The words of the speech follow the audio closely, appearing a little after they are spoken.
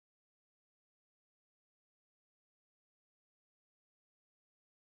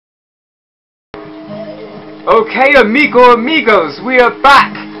Okay, amigos, we are back,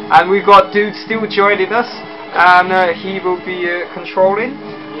 and we've got Dude still joining us, and he will be controlling.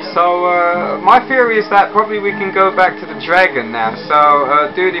 So my theory is that probably we can go back to the dragon now. So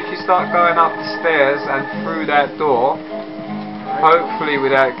Dude, if you start going up the stairs and through that door, hopefully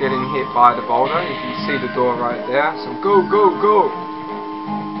without getting hit by the boulder. You can see the door right there. So go, go, go!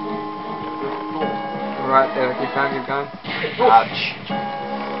 Right there, keep going. Ouch!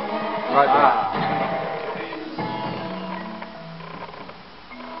 Right there.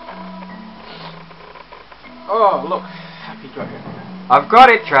 Oh, look, happy dragon. I've got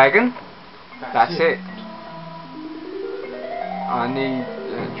it, dragon. That's it. I need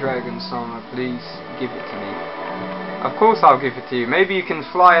dragon summer, please give it to me. Of course I'll give it to you. Maybe you can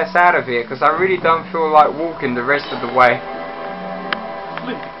fly us out of here, because I really don't feel like walking the rest of the way.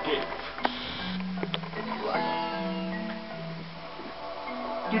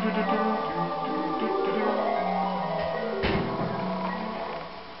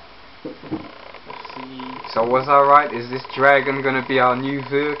 So was I right? Is this dragon gonna be our new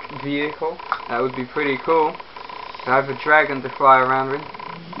vehicle? That would be pretty cool. To have a dragon to fly around with.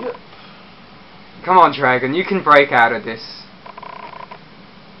 Yep. Come on, dragon, you can break out of this.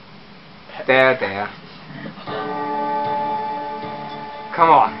 There. Come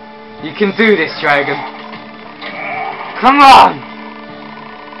on. You can do this, dragon. Come on!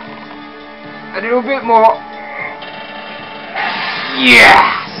 A little bit more.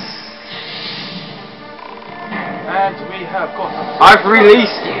 Yeah! And we have got I've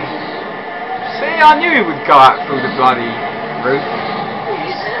released you. See, I knew he would go out through the bloody roof.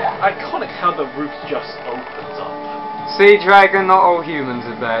 It's iconic how the roof just opens up. See, dragon, not all humans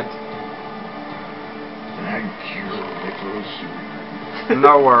are bad. Thank you, little human.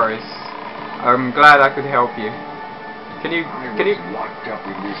 No worries. I'm glad I could help you. Can you? I was locked up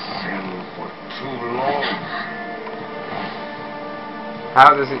in this cell for too long.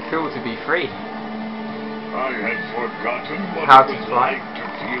 How does it feel to be free? I had forgotten what How it to was fly? like to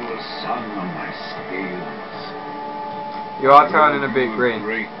feel the sun on my scales. You are turning a bit green.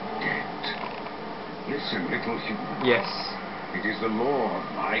 Great debt. Listen, little human. Yes. It is the law of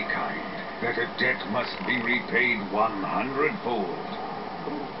my kind that a debt must be repaid 100-fold.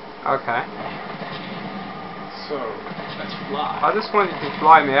 Okay. So, let's fly. I just wanted to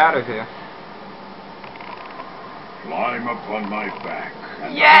fly me out of here. Climb upon my back,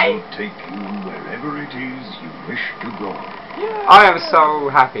 and Yay! I will take you wherever it is you wish to go. Yeah. I am so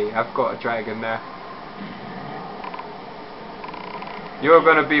happy I've got a dragon there. You're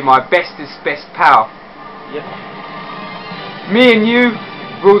gonna be my best pal. Yep. Me and you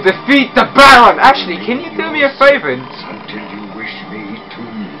will defeat the Baron! Actually, can you do me a favor? Until you wish me to.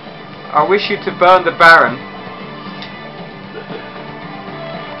 I wish you to burn the Baron.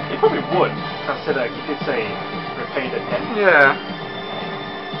 He probably would, considering he did say repay the debt. Yeah.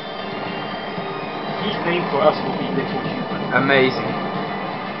 His name for us will be Little Human. Amazing.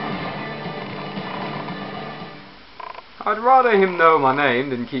 I'd rather him know my name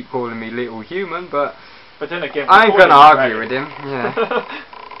than keep calling me Little Human, but then again, I ain't gonna argue with him. Yeah.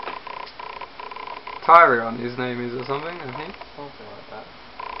 Tyrion, his name is, or something, I think. Something like that.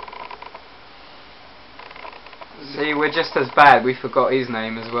 See, we're just as bad. We forgot his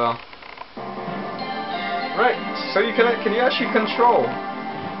name as well. Right. So you can you actually control?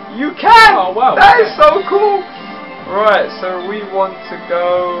 You can! Oh wow! That is so cool! Right, so we want to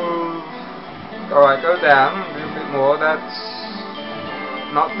go... Alright, go down a little bit more. That's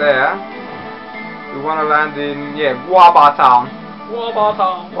not there. We want to land in, Waba Town. Waba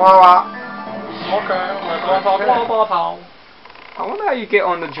Town. Waba. Okay, we're going to Waba Town. I wonder how you get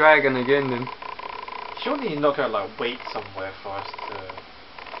on the dragon again then. Surely you're not gonna like wait somewhere for us to...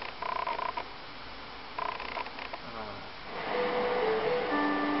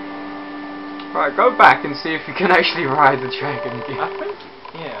 Right, go back and see if you can actually ride the dragon again. I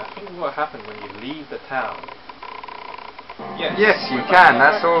think what happened when you leave the town. Yes, you can.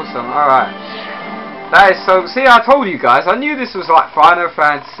 That's awesome. Alright. That is so... See, I told you guys. I knew this was like Final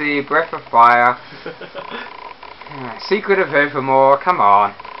Fantasy, Breath of Fire, Secret of Evermore. Come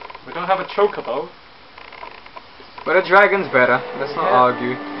on. We don't have a chocobo. But a dragon's better. Let's not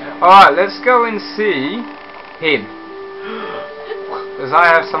argue. Yeah. Alright, let's go and see him. Because I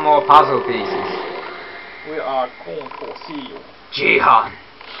have some more puzzle pieces. We are going to see you. Jihan,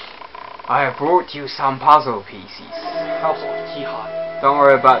 I have brought you some puzzle pieces. House of Jihan. Don't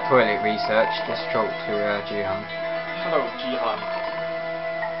worry about toilet research. Just talk to Jihan. Hello, Jihan.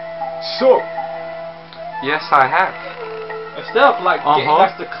 So, yes, I have. Instead of like getting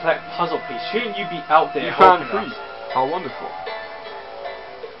us to collect puzzle pieces, shouldn't you be out there You found helping three. us? How wonderful.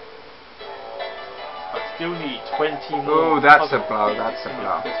 But still need 20 more. Oh, that's a puzzle blow, pieces that's a to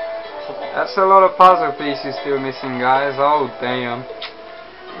blow. make this puzzle. That's a lot of puzzle pieces still missing, guys. Oh, damn.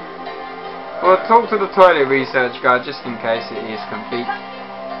 Well, talk to the toilet research guy just in case it is complete.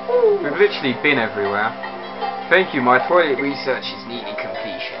 We've literally been everywhere. Thank you, my toilet research is nearly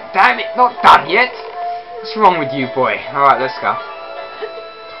completion. Damn it, not done yet! What's wrong with you, boy? Alright, let's go.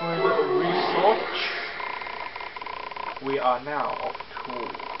 Toilet research. We are now off tour.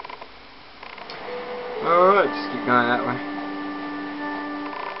 Alright, just keep going that way.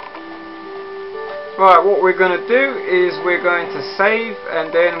 Right, what we're going to do is we're going to save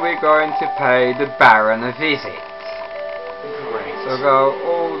and then we're going to pay the Baron a visit. Great. So go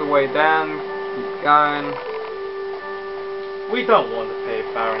all the way down, keep going. We don't want to pay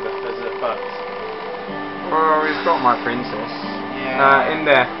Baron a visit, but... Oh, he's got my princess. Yeah. In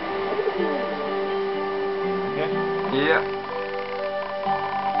there. Yeah. Yeah.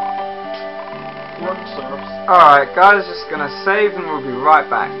 Room service. Alright guys, just gonna save and we'll be right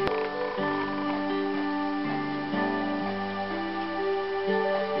back.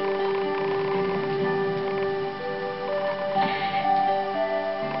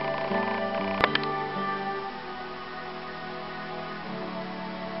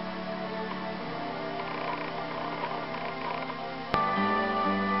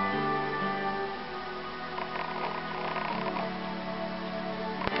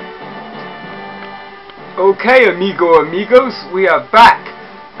 Okay, amigos, we are back,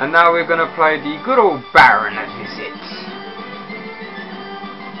 and now we're gonna play the good old Baron a visit.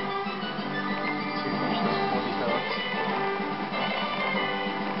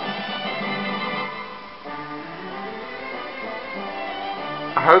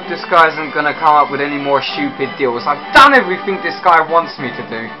 I hope this guy isn't gonna come up with any more stupid deals. I've done everything this guy wants me to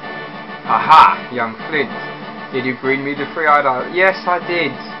do. Haha, young Flint. Did you bring me the three-eyed eye? Yes, I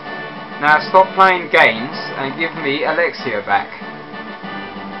did. Now stop playing games and give me Alexia back.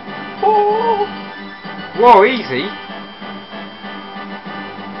 Oh. Whoa, easy.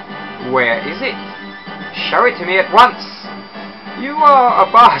 Where is it? Show it to me at once. You are a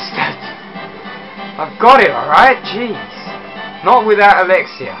bastard. I've got it, alright? Jeez. Not without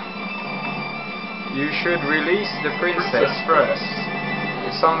Alexia. You should release the princess first.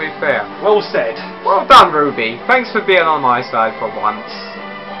 It's only fair. Well said. Well done, Ruby. Thanks for being on my side for once.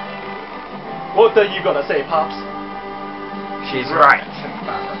 What are you gonna say, Pops? She's right.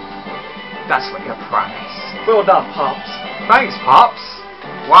 That's what you promised. Well done, Pops. Thanks, Pops.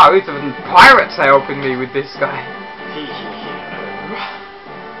 Wow, even pirates are helping me with this guy.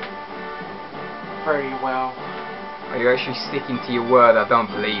 Very well. Are you actually sticking to your word? I don't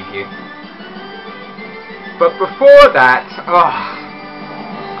believe you. But before that,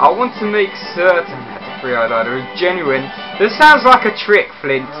 I want to make certain that the three-eyed idol is genuine. This sounds like a trick,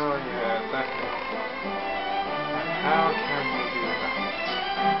 Flint. Oh yeah, definitely. How can we do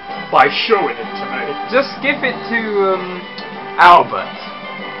that? By showing it to me. Just give it to Albert.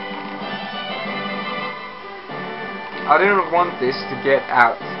 I didn't want this to get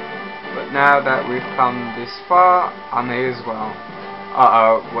out, but now that we've come this far, I may as well.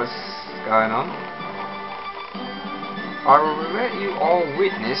 Uh-oh, what's going on? I will let you all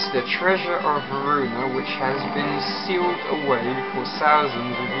witness the treasure of Verona, which has been sealed away for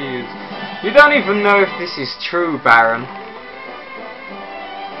thousands of years. You don't even know if this is true, Baron.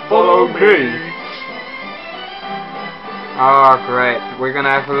 Follow me. Ah, great. We're gonna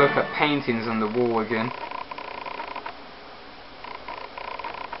have a look at paintings on the wall again.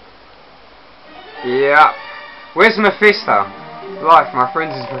 Yeah. Where's Mephisto? Life, my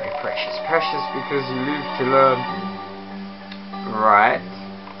friends, is very precious. Precious because you live to learn. Right.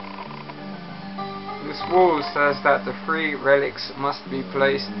 This wall says that the three relics must be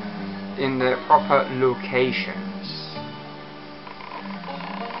placed in their proper locations.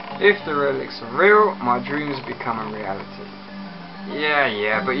 If the relics are real, my dreams become a reality.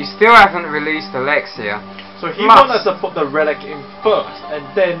 Yeah, but you still haven't released Alexia. So he wants us to put the relic in first, and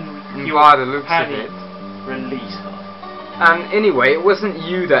then by the looks of it, release her. And anyway, it wasn't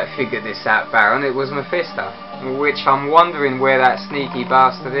you that figured this out, Baron, it was Mephisto. Which I'm wondering where that sneaky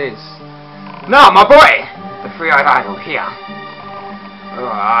bastard is. No, my boy! The three-eyed idol here.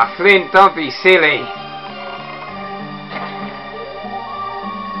 Ah, Flint, don't be silly.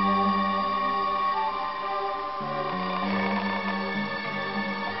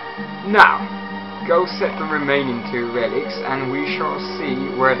 Now, go set the remaining two relics and we shall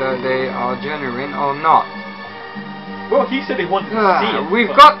see whether they are genuine or not. Well, he said he wanted to see it.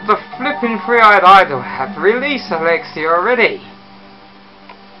 We've got the flippin' three-eyed idol. Have released Alexia already.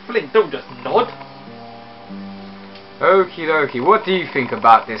 Flint, don't just nod. Okie dokie. What do you think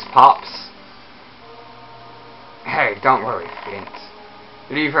about this, Pops? Hey, don't worry, Flint.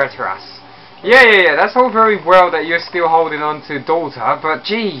 Leave her to us. Yeah, that's all very well that you're still holding on to daughter, but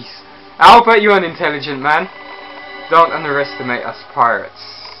jeez. Albert, you're an intelligent man. Don't underestimate us pirates.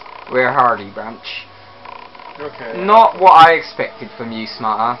 We're a hardy bunch. Okay. Not what I expected from you,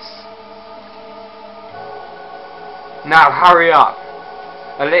 smartass. Now, hurry up.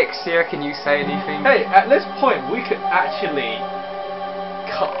 Alexia, can you say anything? Hey, at this point, we could actually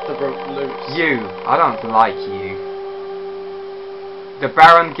cut the rope loose. You. I don't like you. The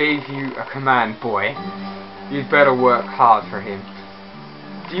Baron gave you a command, boy. You'd better work hard for him.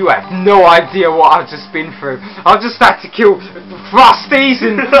 You have no idea what I've just been through. I've just had to kill Frosties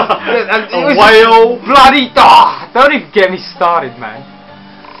and a whale. Bloody don't even get me started, man.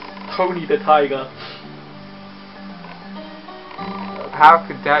 Tony the Tiger. How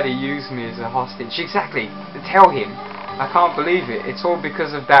could Daddy use me as a hostage? Exactly. Tell him. I can't believe it. It's all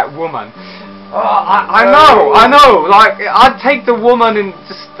because of that woman. I know. Like, I'd take the woman and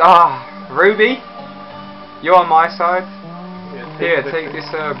just Ruby, you're on my side. Here, take this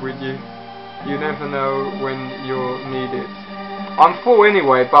herb with you. You never know when you'll need it. I'm full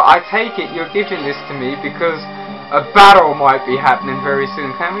anyway, but I take it you're giving this to me because a battle might be happening very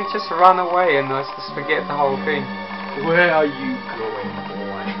soon. Can we just run away and let's just forget the whole thing? Where are you going,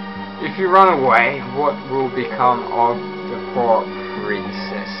 boy? If you run away, what will become of the poor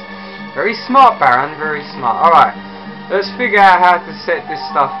princess? Very smart, Baron, very smart. Alright, let's figure out how to set this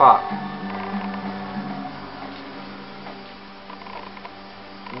stuff up.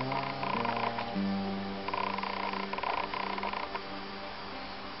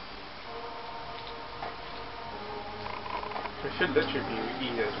 It should literally be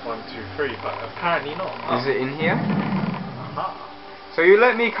easy as 1, 2, 3, but apparently not. Is it in here? Aha. So you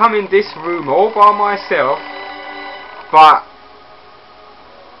let me come in this room all by myself, but...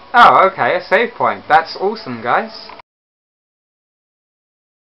 Oh, okay, a save point. That's awesome, guys.